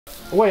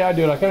the way I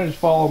do it, I kind of just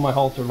follow my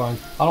halter line.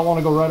 I don't want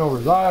to go right over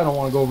his eye. I don't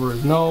want to go over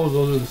his nose.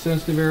 Those are the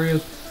sensitive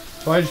areas.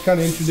 So I just kind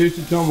of introduce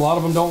it to him. A lot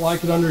of them don't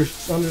like it under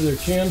their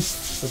chin.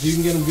 So if you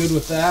can get them good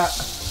with that,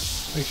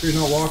 make sure he's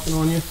not walking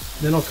on you.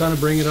 Then I'll kind of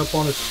bring it up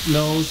on his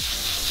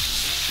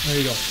nose. There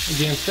you go.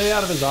 Again, stay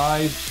out of his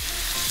eyes.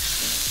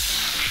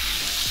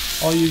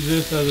 I'll use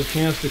this as a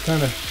chance to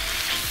kind of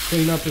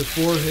clean up his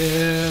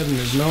forehead and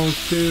his nose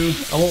too.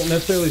 I won't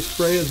necessarily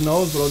spray his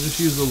nose, but I'll just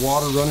use the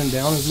water running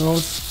down his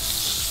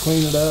nose,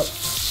 clean it up.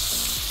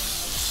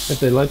 If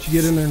they let you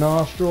get in their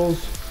nostrils,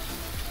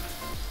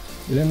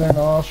 get in their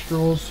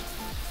nostrils.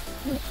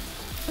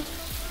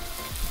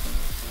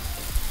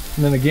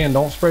 And then again,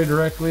 don't spray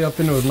directly up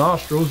into his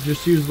nostrils,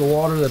 just use the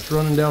water that's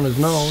running down his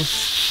nose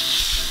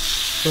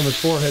from his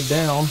forehead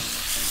down.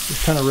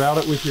 Just kind of route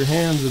it with your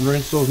hands and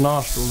rinse those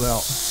nostrils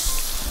out.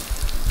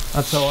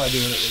 That's how I do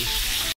it at least.